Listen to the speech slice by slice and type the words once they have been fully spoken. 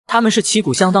他们是旗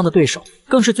鼓相当的对手，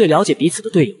更是最了解彼此的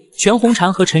队友。全红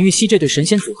婵和陈芋汐这对神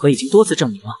仙组合已经多次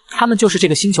证明了，他们就是这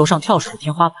个星球上跳水的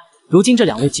天花板。如今这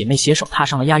两位姐妹携手踏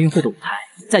上了亚运会的舞台，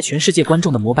在全世界观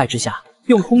众的膜拜之下，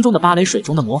用空中的芭蕾、水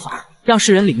中的魔法，让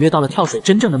世人领略到了跳水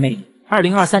真正的魅力。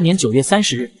2023年9月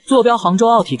30日，坐标杭州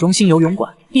奥体中心游泳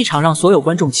馆，一场让所有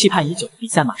观众期盼已久的比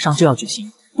赛马上就要举行。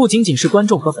不仅仅是观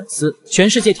众和粉丝，全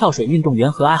世界跳水运动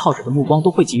员和爱好者的目光都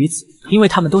汇集于此，因为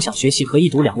他们都想学习和一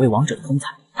睹两位王者的风采。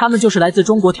他们就是来自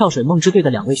中国跳水梦之队的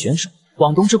两位选手，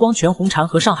广东之光全红婵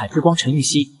和上海之光陈芋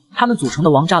汐。他们组成的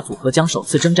王炸组合将首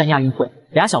次征战亚运会。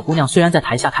俩小姑娘虽然在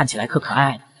台下看起来可可爱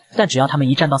爱的，但只要她们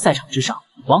一站到赛场之上，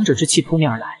王者之气扑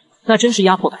面而来，那真是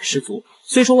压迫感十足。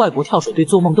虽说外国跳水队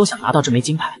做梦都想拿到这枚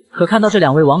金牌，可看到这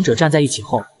两位王者站在一起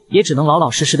后，也只能老老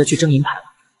实实的去争银牌了。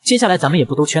接下来咱们也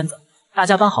不兜圈子，大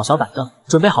家搬好小板凳，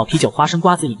准备好啤酒、花生、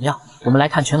瓜子、饮料，我们来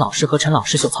看全老师和陈老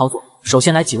师秀操作。首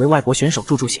先来几位外国选手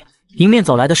助血，迎面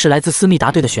走来的是来自思密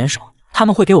达队的选手，他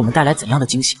们会给我们带来怎样的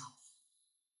惊喜？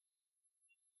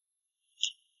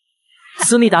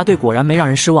思密达队果然没让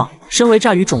人失望，身为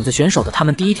炸鱼种子选手的他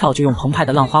们第一跳就用澎湃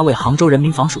的浪花为杭州人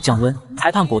民防暑降温，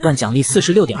裁判果断奖励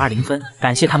46.20分，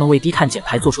感谢他们为低碳减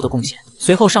排做出的贡献。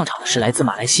随后上场的是来自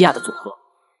马来西亚的组合。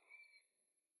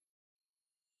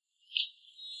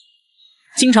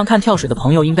经常看跳水的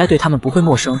朋友应该对他们不会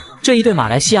陌生，这一对马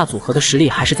来西亚组合的实力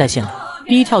还是在线的，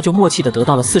第一跳就默契的得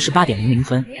到了48.00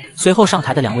分。随后上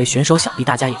台的两位选手想必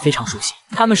大家也非常熟悉，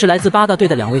他们是来自八大队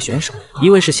的两位选手，一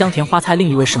位是香甜花菜，另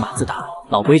一位是马自达。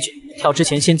老规矩，跳之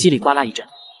前先叽里呱啦一阵。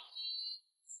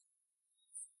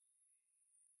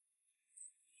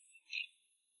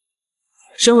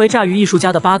身为炸鱼艺术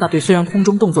家的八大队虽然空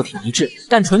中动作挺一致，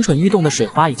但蠢蠢欲动的水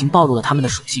花已经暴露了他们的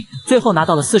属性，最后拿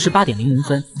到了48.00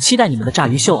分。期待你们的炸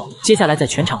鱼秀哦！接下来在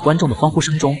全场观众的欢呼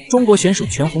声中，中国选手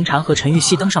全红婵和陈芋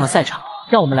汐登上了赛场，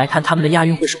让我们来看他们的亚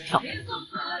运会首跳。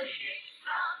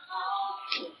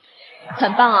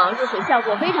很棒啊，入水效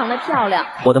果非常的漂亮。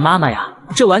我的妈妈呀，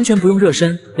这完全不用热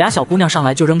身，俩小姑娘上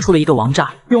来就扔出了一个王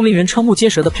炸，用令人瞠目结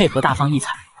舌的配合大放异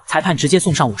彩，裁判直接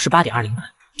送上58.20分。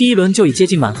第一轮就以接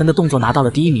近满分的动作拿到了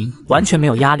第一名，完全没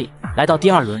有压力。来到第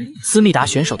二轮，思密达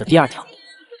选手的第二跳，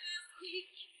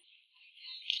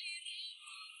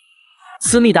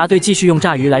思密达队继续用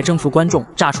炸鱼来征服观众，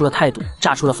炸出了态度，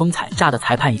炸出了风采，炸的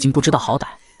裁判已经不知道好歹，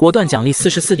果断奖励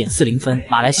44.40分。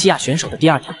马来西亚选手的第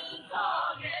二跳，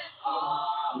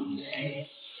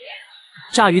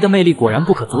炸鱼的魅力果然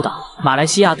不可阻挡，马来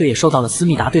西亚队也受到了思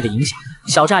密达队的影响，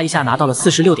小炸一下拿到了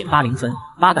46.80分。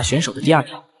八大选手的第二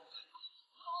跳，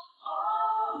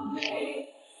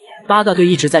八大队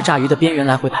一直在炸鱼的边缘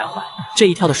来回徘徊，这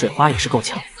一跳的水花也是够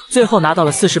呛，最后拿到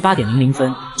了48.00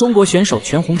分。中国选手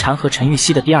全红婵和陈芋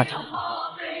汐的第二跳，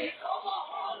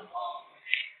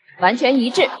完全一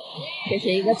致，这是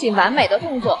一个近完美的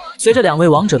动作。随着两位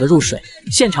王者的入水，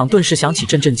现场顿时响起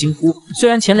阵阵惊呼。虽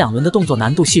然前两轮的动作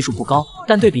难度系数不高，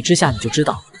但对比之下你就知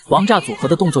道王炸组合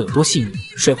的动作有多细腻，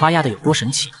水花压的有多神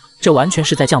奇。这完全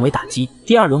是在降维打击。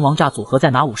第二轮王炸组合再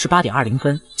拿58.20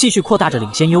分，继续扩大着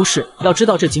领先优势。要知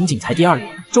道这仅仅才第二轮，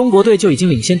中国队就已经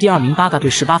领先第二名八大队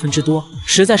18分之多，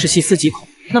实在是细思极恐。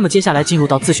那么接下来进入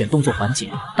到自选动作环节，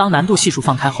当难度系数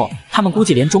放开后，他们估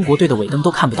计连中国队的尾灯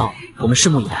都看不到了。我们拭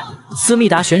目以待。思密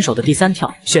达选手的第三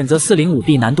跳选择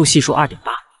 405B 难度系数 2.8。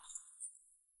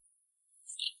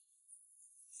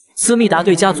思密达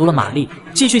队加足了马力，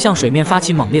继续向水面发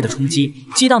起猛烈的冲击，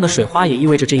激荡的水花也意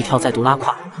味着这一跳再度拉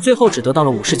胯，最后只得到了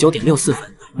59.64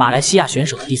分。马来西亚选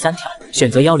手的第三跳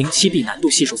选择 107B 难度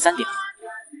系数 3.0。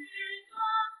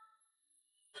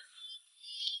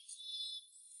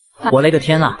我勒个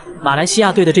天啊！马来西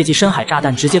亚队的这记深海炸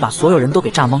弹直接把所有人都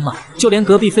给炸懵了，就连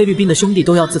隔壁菲律宾的兄弟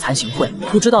都要自惭形秽，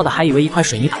不知道的还以为一块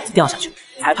水泥板子掉下去。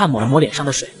裁判抹了抹脸上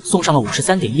的水，送上了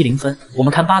53.10分。我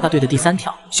们看八大队的第三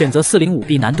跳，选择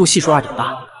 405B 难度系数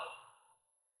 2.8。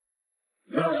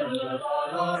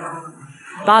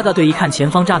八大队一看前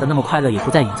方炸得那么快乐，也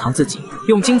不再隐藏自己，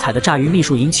用精彩的炸鱼秘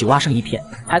术引起蛙声一片。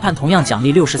裁判同样奖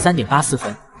励63.84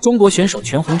分。中国选手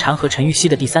全红婵和陈芋汐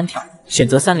的第三跳选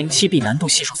择 307B 难度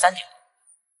系数 3.0。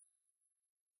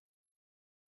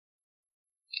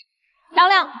漂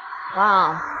亮！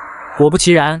哇！果不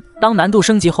其然，当难度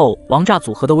升级后，王炸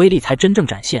组合的威力才真正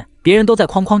展现。别人都在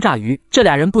哐哐炸鱼，这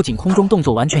俩人不仅空中动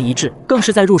作完全一致，更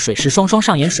是在入水时双双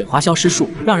上演水花消失术，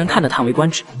让人看得叹为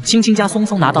观止。轻轻加松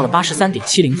松拿到了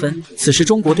83.70分，此时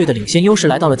中国队的领先优势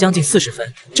来到了将近40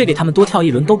分，这给他们多跳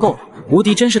一轮都够了。无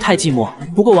敌真是太寂寞。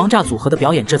不过王炸组合的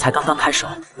表演这才刚刚开始哦。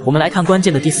我们来看关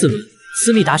键的第四轮，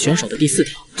思密达选手的第四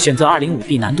跳选择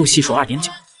 205B 难度系数 2.9。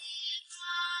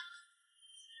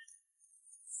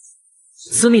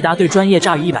思密达队专业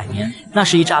炸鱼100年，那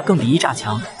是一炸更比一炸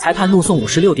强。裁判怒送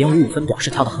56.55分，表示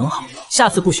跳得很好，下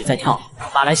次不许再跳了。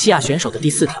马来西亚选手的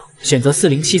第4跳，选择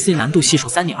 407C 难度系数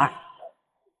 3.2。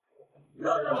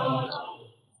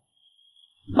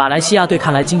马来西亚队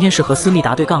看来今天是和思密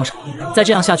达队杠上了，再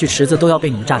这样下去池子都要被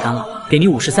你们榨干了，给你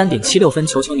53.76分，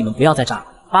求求你们不要再炸了。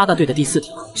巴大队的第4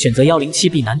跳，选择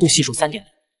 107B 难度系数 3.0。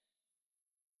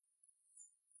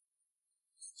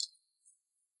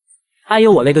哎呦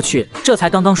我勒个去！这才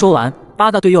刚刚说完，巴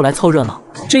大队又来凑热闹。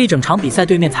这一整场比赛，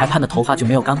对面裁判的头发就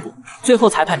没有干过，最后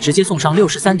裁判直接送上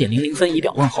 63.00分以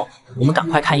表问候。我们赶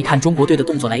快看一看中国队的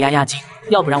动作来压压惊，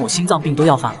要不然我心脏病都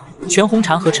要犯了。全红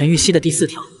婵和陈芋汐的第4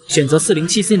跳，选择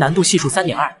 407C 难度系数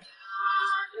 3.2。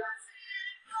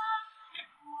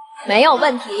没有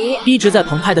问题。一直在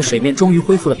澎湃的水面终于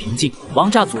恢复了平静，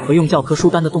王炸组合用教科书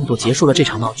般的动作结束了这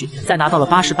场闹剧。在拿到了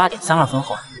 88.32分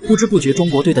后，不知不觉中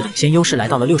国队的领先优势来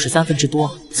到了63分之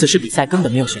多。此时比赛根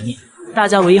本没有悬念，大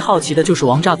家唯一好奇的就是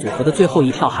王炸组合的最后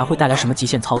一跳还会带来什么极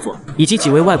限操作，以及几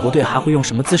位外国队还会用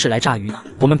什么姿势来炸鱼呢？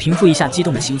我们平复一下激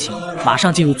动的心情，马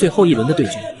上进入最后一轮的对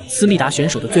决。思密达选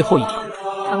手的最后一跳，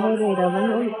韩国队的温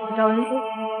柔与赵文书。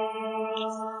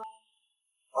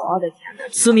我的天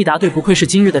哪！思密达队不愧是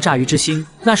今日的炸鱼之星，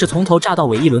那是从头炸到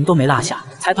尾，一轮都没落下。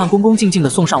裁判恭恭敬敬地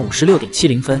送上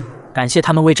 56.70分，感谢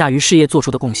他们为炸鱼事业做出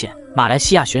的贡献。马来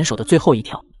西亚选手的最后一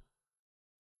跳，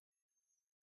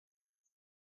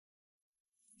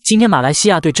今天马来西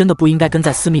亚队真的不应该跟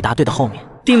在思密达队的后面，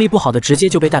定力不好的直接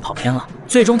就被带跑偏了。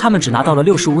最终他们只拿到了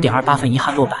 65.28分，遗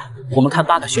憾落败。我们看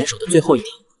巴嘎选手的最后一跳。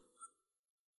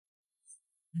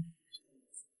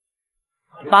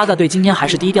巴嘎队今天还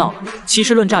是低调了，其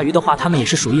实论炸鱼的话，他们也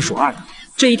是数1数2的。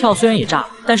这一跳虽然也炸，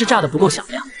但是炸得不够响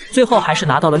亮，最后还是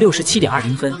拿到了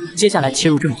 67.20分。接下来切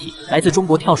入正题，来自中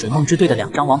国跳水梦之队的2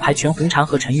张王牌全红婵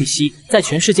和陈芋汐，在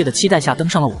全世界的期待下登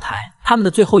上了舞台。他们的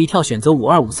最后一跳选择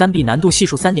 5253B 难度系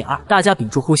数 3.2， 大家屏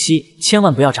住呼吸，千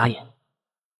万不要眨眼。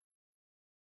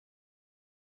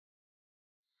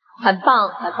很棒，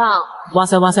很棒！哇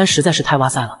塞哇塞，实在是太哇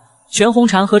塞了！全红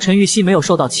婵和陈芋汐没有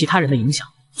受到其他人的影响。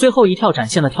最后一跳展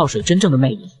现了跳水真正的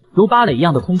魅力，如芭蕾一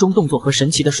样的空中动作和神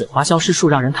奇的水花消失术，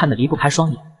让人看得离不开双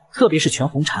眼。特别是全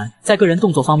红婵，在个人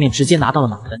动作方面直接拿到了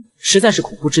满分，实在是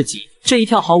恐怖至极。这一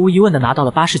跳毫无疑问的拿到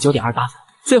了 89.28分。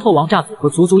最后王炸组合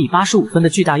足足以85分的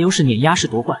巨大优势碾压式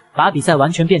夺冠，把比赛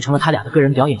完全变成了他俩的个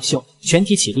人表演秀。全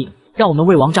体起立，让我们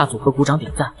为王炸组合鼓掌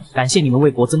点赞，感谢你们为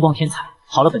国增光添彩。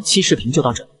好了，本期视频就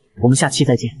到这里。我们下期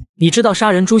再见。你知道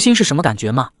杀人诛心是什么感觉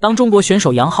吗？当中国选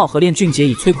手杨昊和练俊杰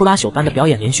以摧枯拉朽般的表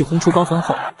演连续轰出高分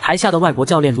后，台下的外国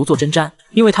教练如坐针毡，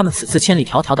因为他们此次千里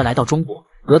迢迢的来到中国，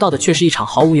得到的却是一场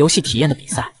毫无游戏体验的比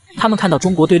赛。他们看到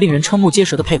中国队令人瞠目结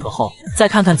舌的配合后，再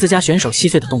看看自家选手细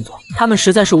碎的动作，他们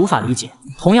实在是无法理解，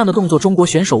同样的动作，中国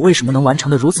选手为什么能完成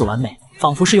的如此完美，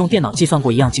仿佛是用电脑计算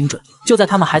过一样精准。就在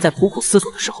他们还在苦苦思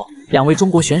索的时候，2位中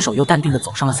国选手又淡定地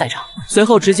走上了赛场，随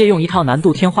后直接用一套难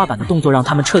度天花板的动作让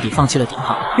他们彻底放弃了抵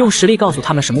抗，用实力告诉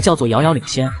他们什么叫做遥遥领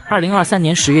先。2023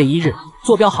年10月1日，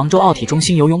坐标杭州奥体中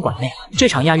心游泳馆内，这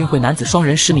场亚运会男子双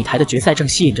人10米台的决赛正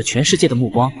吸引着全世界的目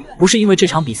光，不是因为这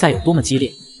场比赛有多么激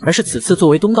烈，而是此次作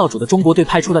为东道主的中国队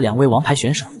派出了2位王牌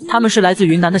选手，他们是来自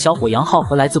云南的小伙杨昊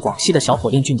和来自广西的小伙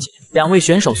练俊杰。2位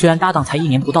选手虽然搭档才1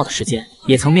年不到的时间，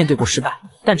也曾面对过失败，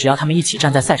但只要他们一起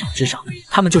站在赛场之上，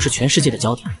他们就是全世界的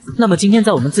焦点。那么今天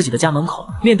在我们自己的家门口，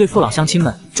面对父老乡亲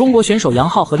们，中国选手杨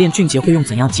昊和练俊杰会用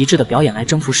怎样极致的表演来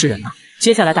征服世人呢？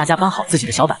接下来大家搬好自己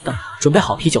的小板凳，准备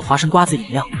好啤酒、花生、瓜子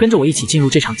饮料，跟着我一起进入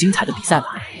这场精彩的比赛吧。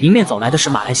迎面走来的是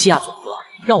马来西亚组合，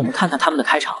让我们看看他们的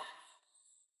开场。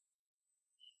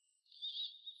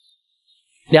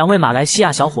2位马来西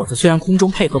亚小伙子虽然空中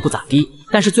配合不咋地，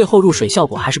但是最后入水效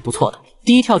果还是不错的。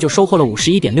第一跳就收获了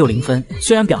 51.60分，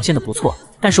虽然表现得不错，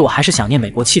但是我还是想念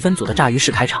美国气氛组的炸鱼式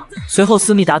开场。随后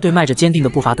思密达队迈着坚定的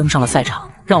步伐登上了赛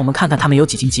场，让我们看看他们有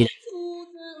几斤几两。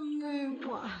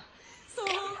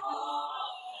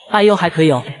哎呦，还可以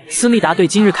哦！思密达队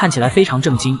今日看起来非常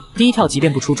正经，第一跳即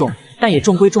便不出众，但也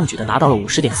中规中矩的拿到了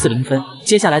 50.40分。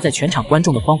接下来在全场观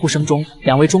众的欢呼声中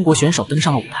，2位中国选手登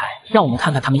上了舞台，让我们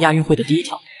看看他们亚运会的第一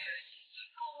跳。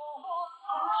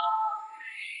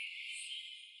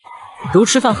如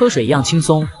吃饭喝水一样轻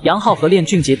松，杨昊和练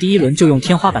俊杰第一轮就用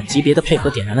天花板级别的配合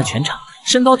点燃了全场。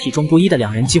身高体重不一的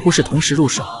2人几乎是同时入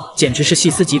手，简直是细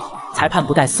思极恐。裁判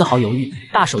不带丝毫犹豫，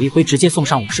大手一挥，直接送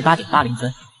上 58.80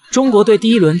分。中国队第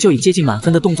一轮就以接近满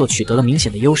分的动作取得了明显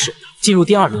的优势。进入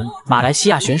第2轮，马来西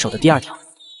亚选手的第2跳。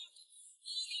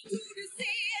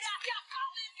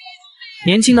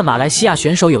年轻的马来西亚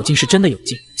选手有劲是真的有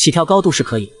劲，起跳高度是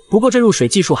可以，不过这入水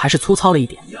技术还是粗糙了一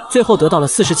点，最后得到了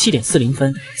 47.40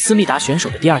分。思密达选手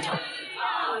的第2跳。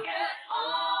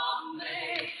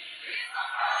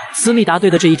思密达队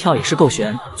的这一跳也是够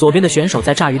悬，左边的选手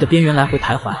在炸鱼的边缘来回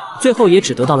徘徊，最后也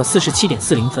只得到了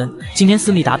47.40分。今天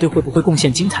思密达队会不会贡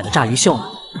献精彩的炸鱼秀呢？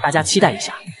大家期待一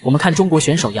下。我们看中国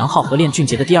选手杨昊和练俊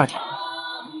杰的第二跳。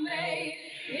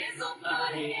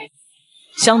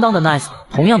相当的 nice，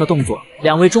 同样的动作，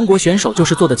两位中国选手就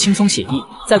是做的轻松写意，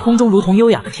在空中如同优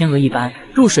雅的天鹅一般，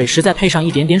入水时再配上一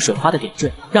点点水花的点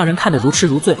缀，让人看得如痴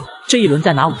如醉。这一轮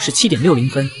再拿57.60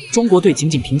分，中国队仅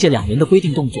凭借2人的规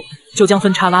定动作，就将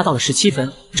分差拉到了17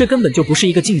分，这根本就不是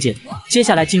一个境界。接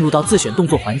下来进入到自选动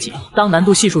作环节，当难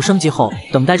度系数升级后，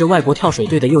等待着外国跳水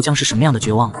队的又将是什么样的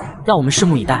绝望呢？让我们拭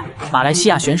目以待。马来西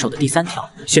亚选手的第3跳，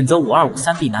选择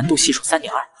5253B 难度系数 3.2。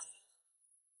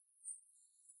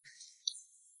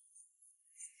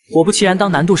果不其然，当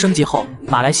难度升级后，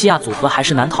马来西亚组合还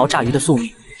是难逃炸鱼的宿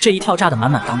命。这一跳炸得满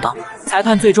满当当，裁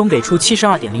判最终给出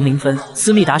72.00分。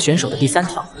思密达选手的第3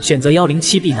跳，选择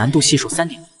107B 难度系数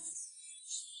 3.0。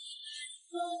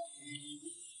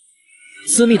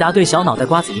思密达队小脑袋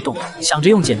瓜子一动，想着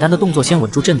用简单的动作先稳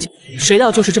住阵脚，谁料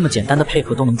就是这么简单的配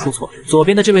合都能出错。左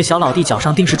边的这位小老弟脚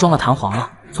上定是装了弹簧了。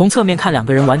从侧面看，两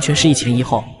个人完全是一前一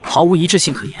后，毫无一致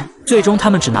性可言。最终他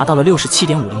们只拿到了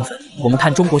67.50分。我们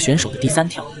看中国选手的第3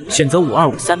跳，选择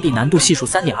5253B 难度系数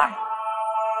 3.2。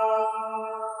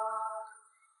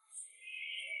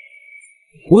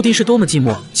无敌是多么寂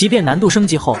寞，即便难度升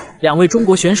级后，两位中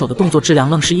国选手的动作质量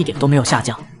愣是一点都没有下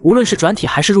降，无论是转体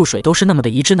还是入水都是那么的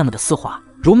一致，那么的丝滑，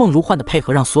如梦如幻的配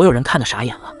合让所有人看得傻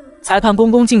眼了。裁判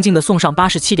恭恭敬敬地送上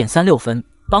87.36分，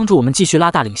帮助我们继续拉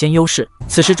大领先优势。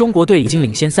此时中国队已经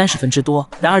领先30分之多，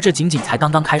然而这仅仅才刚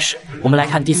刚开始。我们来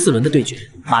看第4轮的对决，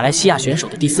马来西亚选手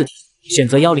的第4题，选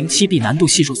择107B 难度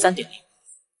系数 3.0。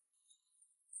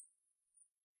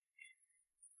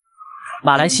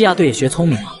马来西亚队也学聪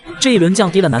明了，这一轮降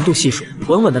低了难度系数，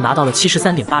稳稳地拿到了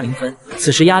73.80分。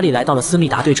此时压力来到了思密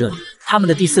达队这里，他们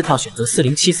的第4跳选择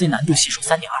407C 难度系数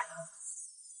 3.2。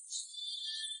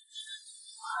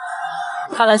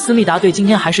看来思密达队今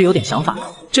天还是有点想法的，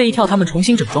这一跳他们重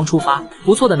新整装出发，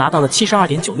不错的拿到了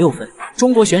72.96分。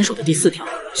中国选手的第4跳，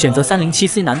选择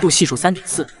307C 难度系数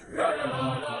 3.4。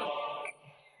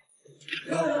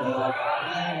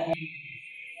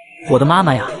我的妈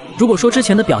妈呀！如果说之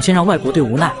前的表现让外国队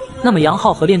无奈，那么杨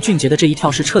昊和练俊杰的这一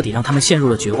跳是彻底让他们陷入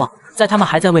了绝望。在他们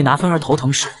还在为拿分而头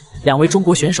疼时，两位中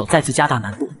国选手再次加大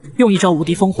难度，用一招无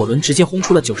敌风火轮直接轰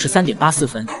出了93.84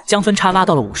分，将分差拉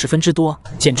到了50分之多，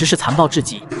简直是残暴至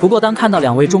极。不过当看到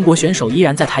两位中国选手依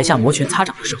然在台下摩拳擦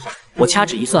掌的时候，我掐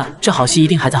指一算，这好戏一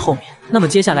定还在后面。那么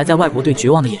接下来在外国队绝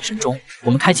望的眼神中，我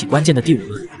们开启关键的第5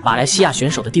轮，马来西亚选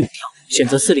手的第5跳，选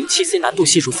择407C 难度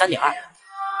系数 3.2。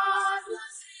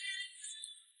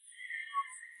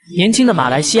年轻的马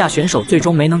来西亚选手最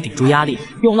终没能顶住压力，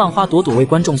用浪花朵朵为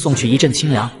观众送去一阵清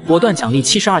凉，果断奖励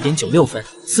72.96分。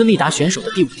思密达选手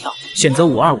的第5跳，选择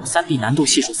5253B 难度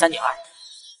系数 3.2。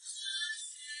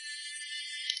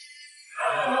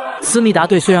思密达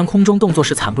队虽然空中动作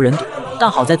是惨不忍睹，但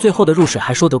好在最后的入水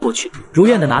还说得过去，如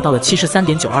愿的拿到了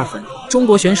73.92分。中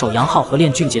国选手杨昊和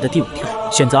练俊杰的第5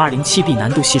跳，选择207B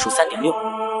难度系数 3.6。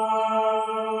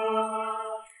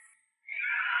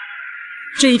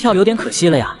这一跳有点可惜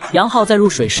了呀，杨昊在入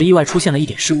水时意外出现了一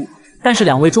点失误，但是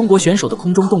两位中国选手的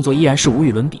空中动作依然是无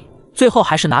与伦比，最后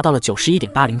还是拿到了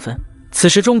91.80分。此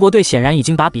时中国队显然已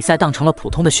经把比赛当成了普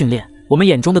通的训练，我们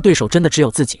眼中的对手真的只有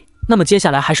自己。那么接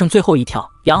下来还剩最后一跳，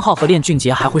杨昊和练俊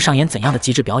杰还会上演怎样的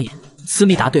极致表演？思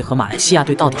密达队和马来西亚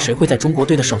队到底谁会在中国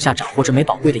队的手下斩获这枚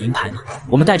宝贵的银牌呢？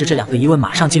我们带着这2个疑问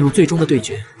马上进入最终的对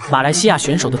决。马来西亚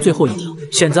选手的最后一跳，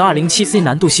选择207C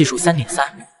难度系数 3.3。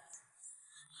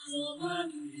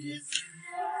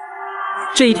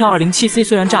这一跳 207C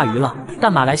虽然炸鱼了，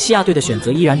但马来西亚队的选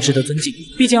择依然值得尊敬，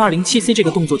毕竟 207C 这个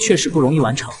动作确实不容易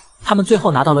完成，他们最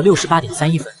后拿到了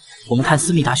68.31分。我们看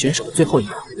思密达选手的最后一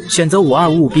跳，选择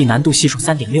5255B 难度系数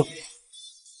 3.6。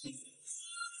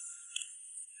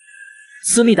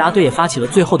思密达队也发起了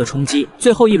最后的冲击，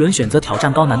最后一轮选择挑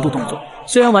战高难度动作，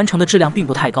虽然完成的质量并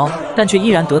不太高，但却依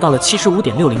然得到了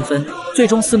75.60分。最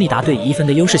终思密达队以1分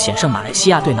的优势险胜马来西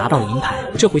亚队拿到了银牌，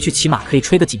这回去起码可以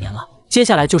吹个几年了。接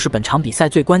下来就是本场比赛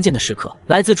最关键的时刻，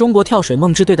来自中国跳水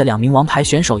梦之队的2名王牌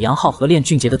选手杨昊和练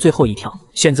俊杰的最后一跳，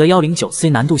选择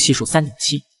109C 难度系数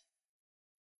 3.7。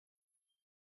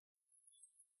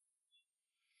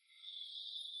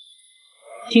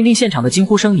听听现场的惊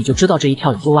呼声，你就知道这一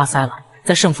跳有多哇塞了。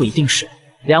在胜负已定时，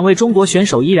两位中国选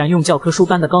手依然用教科书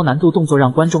般的高难度动作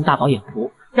让观众大饱眼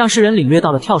福，让世人领略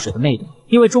到了跳水的魅力。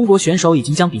因为中国选手已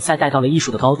经将比赛带到了艺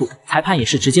术的高度，裁判也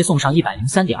是直接送上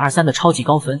103.23的超级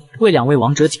高分，为两位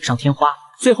王者锦上添花。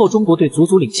最后中国队足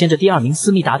足领先着第2名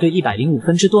思密达队105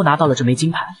分之多拿到了这枚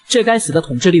金牌，这该死的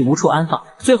统治力无处安放。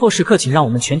最后时刻，请让我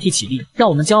们全体起立，让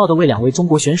我们骄傲地为2位中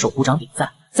国选手鼓掌点赞，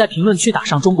在评论区打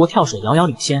上中国跳水遥遥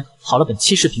领先。好了，本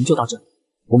期视频就到这里，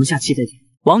我们下期再见。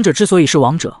王者之所以是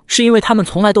王者，是因为他们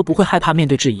从来都不会害怕面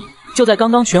对质疑。就在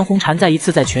刚刚，全红婵再一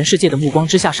次在全世界的目光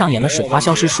之下上演了水花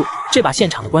消失术，这把现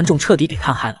场的观众彻底给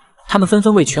看嗨了。他们纷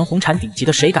纷为全红婵顶级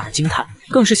的谁敢而惊叹，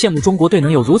更是羡慕中国队能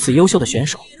有如此优秀的选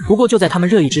手。不过就在他们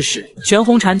热议之时，全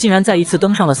红婵竟然再一次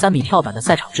登上了3米跳板的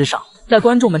赛场之上，在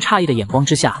观众们诧异的眼光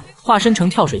之下，化身成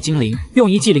跳水精灵，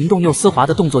用一记灵动又丝滑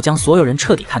的动作将所有人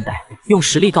彻底看呆，用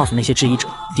实力告诉那些质疑者，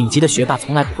顶级的学霸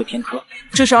从来不会偏科。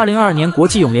这是2022年国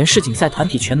际泳联世锦赛团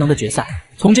体全能的决赛，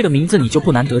从这个名字你就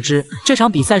不难得知，这场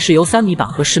比赛是由3米板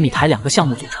和10米台2个项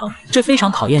目组成，这非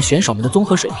常考验选手们的综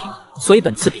合水平。所以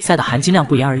本次比赛的含金量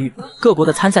不言而喻，各国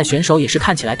的参赛选手也是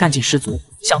看起来干劲十足，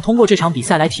想通过这场比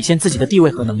赛来体现自己的地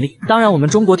位和能力。当然，我们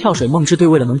中国跳水梦之队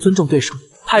为了能尊重对手，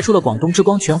派出了广东之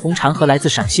光全红婵和来自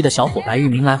陕西的小伙白玉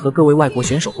明来和各位外国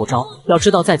选手过招。要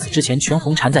知道，在此之前，全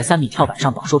红婵在3米跳板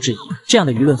上饱受质疑，这样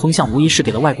的舆论风向无疑是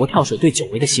给了外国跳水队久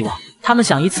违的希望。他们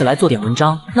想以此来做点文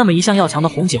章，那么一向要强的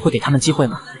红姐会给他们机会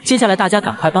吗？接下来大家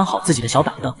赶快搬好自己的小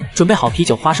板凳，准备好啤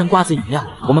酒、花生、瓜子饮料，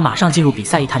我们马上进入比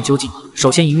赛一探究竟。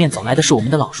首先迎面走来的是我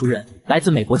们的老熟人，来自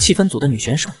美国气氛组的女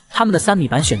选手，她们的3米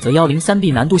板选择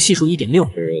103B， 难度系数 1.6，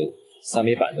 是3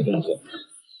米板的动作。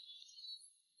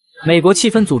美国气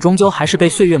氛组终究还是被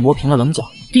岁月磨平了棱角，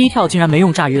第一跳竟然没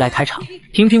用炸鱼来开场，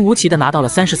平平无奇的拿到了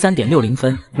33.60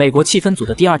分。美国气氛组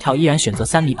的第2跳依然选择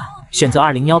3米板，选择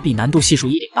 201B， 难度系数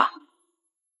 1.8。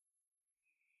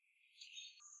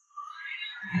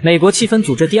美国气氛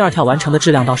组这第2跳完成的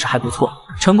质量倒是还不错，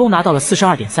成功拿到了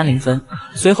 42.30 分。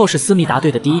随后是思密达队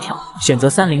的第1跳，选择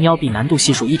 301B， 难度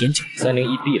系数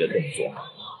 1.9。301B 的动作。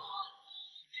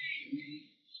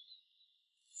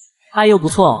哎呦不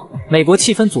错哦，美国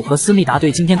气氛组和思密达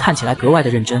队今天看起来格外的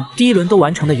认真，第1轮都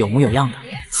完成的有模有样的。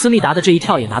思密达的这一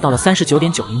跳也拿到了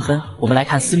 39.90 分。我们来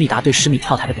看思密达队10米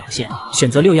跳台的表现，选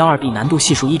择 612B， 难度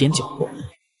系数 1.9。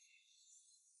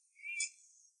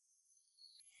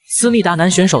思密达男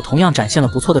选手同样展现了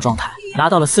不错的状态，拿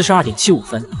到了 42.75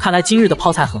 分。看来今日的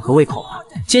泡菜很合胃口啊。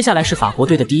接下来是法国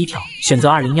队的第1跳，选择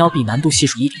 201B， 难度系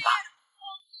数 1.8。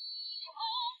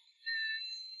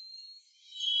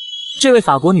这位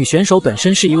法国女选手本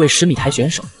身是一位10米台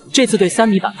选手，这次对3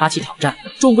米板发起挑战，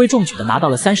中规中矩的拿到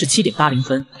了 37.80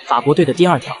 分。法国队的第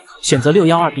2跳，选择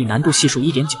 612B， 难度系数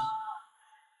 1.9。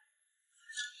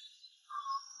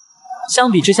相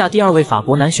比之下，第2位法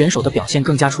国男选手的表现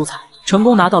更加出彩，成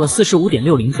功拿到了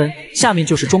 45.60 分。下面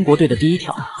就是中国队的第1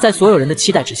跳，在所有人的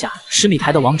期待之下，10米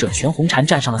台的王者全红婵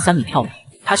站上了3米跳板，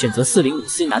她选择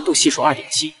 405C， 难度系数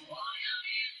 2.7。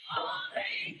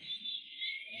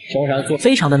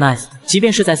非常的 nice， 即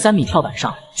便是在3米跳板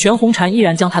上，全红婵依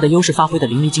然将她的优势发挥的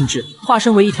淋漓尽致，化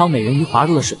身为一条美人鱼滑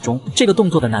入了水中。这个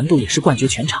动作的难度也是冠绝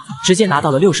全场，直接拿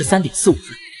到了 63.45 分。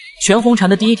全红婵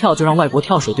的第1跳就让外国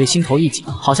跳水队心头一紧，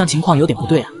好像情况有点不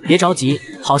对啊。别着急，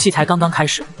好戏才刚刚开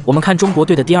始。我们看中国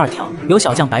队的第2跳，由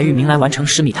小将白玉明来完成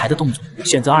10米台的动作，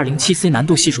选择 207C， 难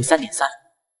度系数 3.3。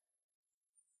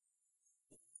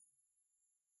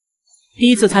第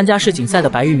一次参加世锦赛的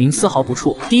白玉明丝毫不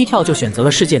怵，第1跳就选择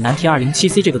了世界难题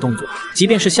 207C 这个动作，即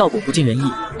便是效果不尽人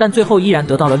意，但最后依然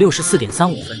得到了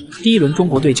 64.35 分。第1轮中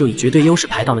国队就以绝对优势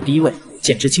排到了第1位，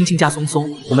简直轻轻加松松。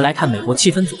我们来看美国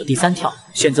气氛组的第3跳，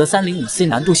选择 305C，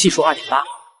 难度系数 2.8。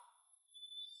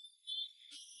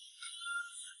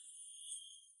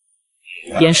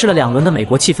演示了2轮的美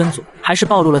国气氛组，还是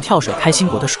暴露了跳水开心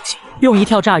果的属性，用一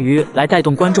跳炸鱼来带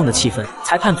动观众的气氛。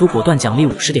裁判组果断奖励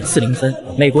 50.40 分。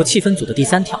美国气氛组的第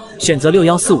3跳，选择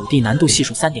 6145D， 难度系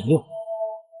数 3.6。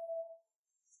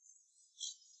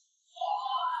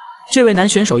这位男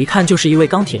选手一看就是一位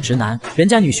钢铁直男，人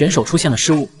家女选手出现了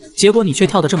失误，结果你却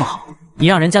跳得这么好，你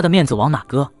让人家的面子往哪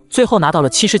搁？最后拿到了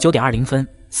 79.20 分。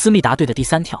思密达队的第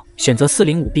3跳，选择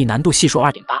 405B， 难度系数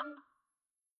 2.8。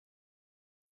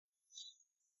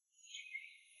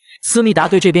思密达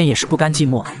队这边也是不甘寂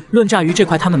寞，论炸鱼这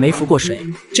块他们没服过谁，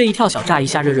这一跳小炸一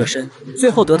下热身，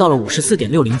最后得到了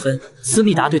 54.60 分。思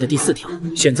密达队的第4跳，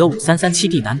选择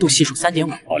 5337D， 难度系数 3.5。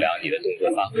考量你的动作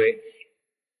发挥。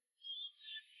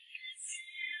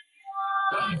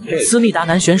思密达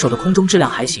男选手的空中质量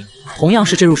还行，同样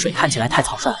是这入水看起来太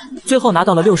草率了，最后拿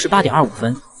到了 68.25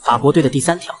 分。法国队的第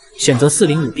3跳，选择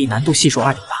 405B， 难度系数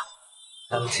 2.8。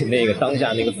当下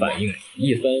那个反应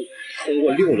，1分。通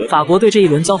过6轮，法国队这一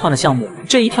轮交换了项目，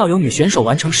这一跳由女选手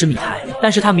完成10米台，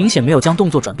但是她明显没有将动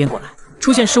作转变过来，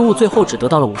出现失误，最后只得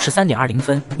到了 53.20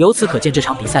 分。由此可见，这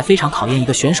场比赛非常考验一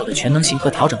个选手的全能型和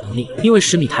调整能力，因为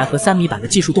10米台和3米板的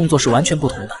技术动作是完全不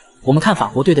同的。我们看法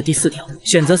国队的第4条，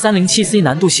选择307C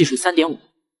难度系数 3.5。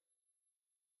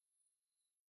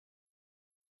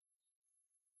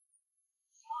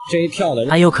这一跳的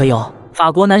哎呦可有！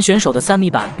法国男选手的3米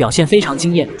板表现非常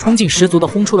惊艳，冲劲十足的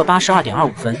轰出了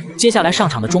82.25分。接下来上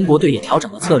场的中国队也调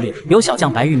整了策略，由小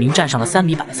将白玉明站上了3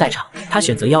米板的赛场，他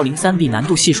选择103B 难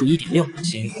度系数 1.6。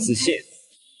请自信，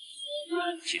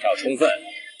起跳充分。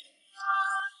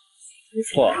不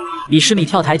错，比10米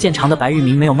跳台见长的白玉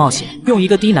明没有冒险，用一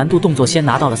个低难度动作先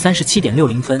拿到了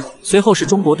37.60分。随后是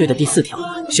中国队的第4条，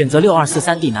选择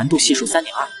6243D 难度系数 3.2。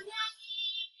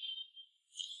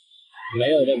没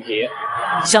有问题，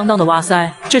相当的哇塞！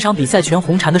这场比赛全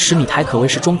红婵的10米台可谓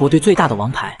是中国队最大的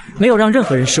王牌，没有让任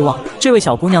何人失望。这位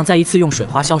小姑娘再一次用水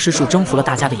花消失术征服了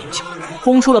大家的眼球，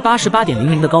轰出了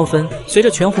88.00的高分。随着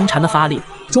全红婵的发力，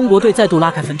中国队再度拉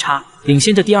开分差，领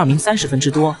先着第2名30分之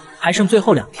多，还剩最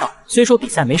后2跳。虽说比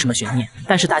赛没什么悬念，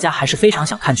但是大家还是非常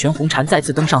想看全红婵再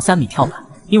次登上3米跳板，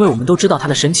因为我们都知道她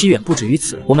的神奇远不止于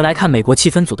此。我们来看美国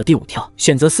气氛组的第5跳，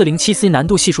选择407C 难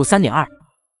度系数 3.2。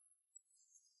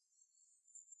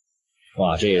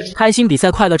哇，这也是开心比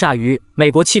赛快乐炸鱼！美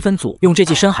国气氛组用这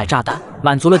记深海炸弹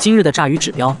满足了今日的炸鱼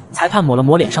指标，裁判抹了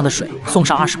抹脸上的水，送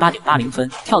上28.80分，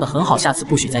跳得很好，下次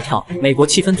不许再跳。美国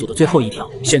气氛组的最后1跳，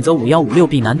选择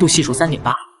5156B 难度系数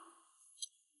 3.8。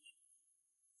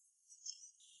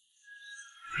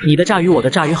你的炸鱼，我的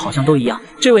炸鱼好像都一样。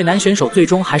这位男选手最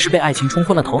终还是被爱情冲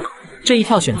昏了头脑。这一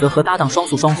跳选择和搭档双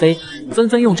宿双飞，纷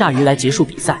纷用炸鱼来结束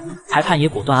比赛。裁判也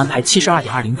果断安排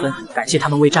72.20分，感谢他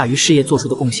们为炸鱼事业做出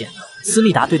的贡献。斯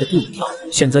密达队的第5跳，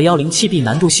选择107B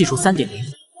难度系数 3.0。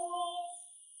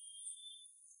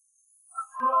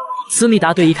斯密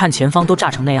达队一看前方都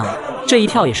炸成那样了，这一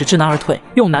跳也是知难而退，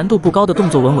用难度不高的动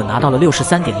作稳稳拿到了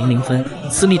63.00分。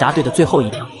斯密达队的最后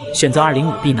1跳，选择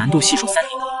205B 难度系数 3.0。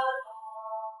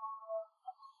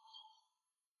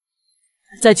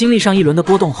在经历上一轮的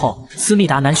波动后，斯密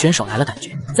达男选手来了感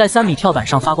觉，在3米跳板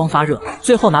上发光发热，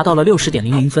最后拿到了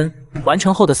60.00分。完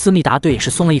成后的斯密达队也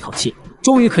是松了一口气，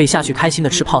终于可以下去开心的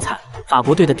吃泡菜了。法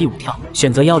国队的第5跳，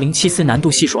选择107C 难度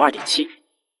系数 2.7。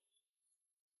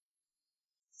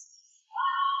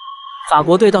法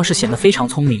国队倒是显得非常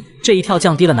聪明，这一跳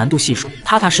降低了难度系数，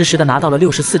踏踏实实的拿到了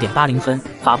64.80分。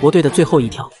法国队的最后1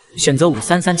跳，选择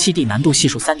5337D 难度系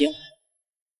数 3.5。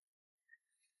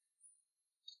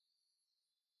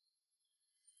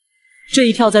这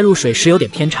一跳在入水时有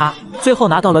点偏差，最后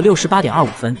拿到了68.25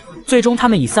分。最终他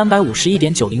们以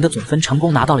351.90的总分成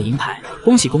功拿到了银牌，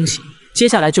恭喜恭喜！接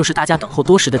下来就是大家等候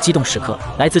多时的激动时刻，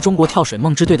来自中国跳水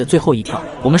梦之队的最后1跳。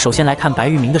我们首先来看白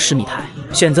玉明的10米台，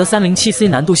选择307C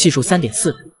难度系数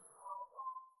 3.4。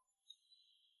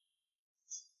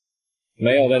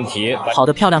没有问题。好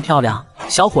的，漂亮漂亮！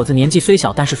小伙子年纪虽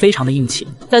小，但是非常的硬气，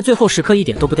在最后时刻一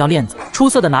点都不掉链子，出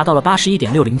色的拿到了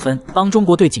81.60分，帮中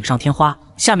国队锦上添花。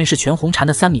下面是全红婵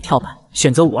的3米跳板，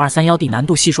选择5231D 难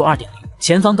度系数 2.0。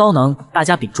前方高能，大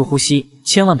家屏住呼吸，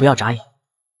千万不要眨眼。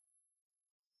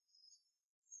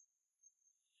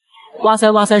哇塞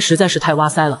哇塞，实在是太哇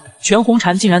塞了！全红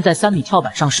婵竟然在3米跳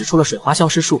板上使出了水花消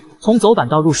失术，从走板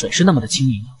到入水是那么的轻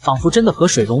盈，仿佛真的和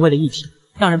水融为了一体，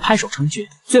让人拍手称绝。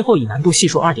最后以难度系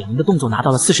数 2.0的动作拿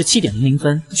到了47.00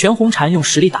分，全红婵用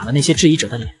实力打了那些质疑者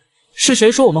的脸。是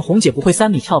谁说我们红姐不会3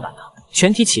米跳板的？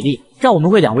全体起立，让我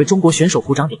们为2位中国选手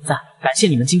鼓掌点赞，感谢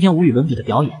你们今天无与伦比的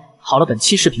表演。好了，本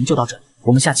期视频就到这里，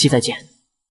我们下期再见。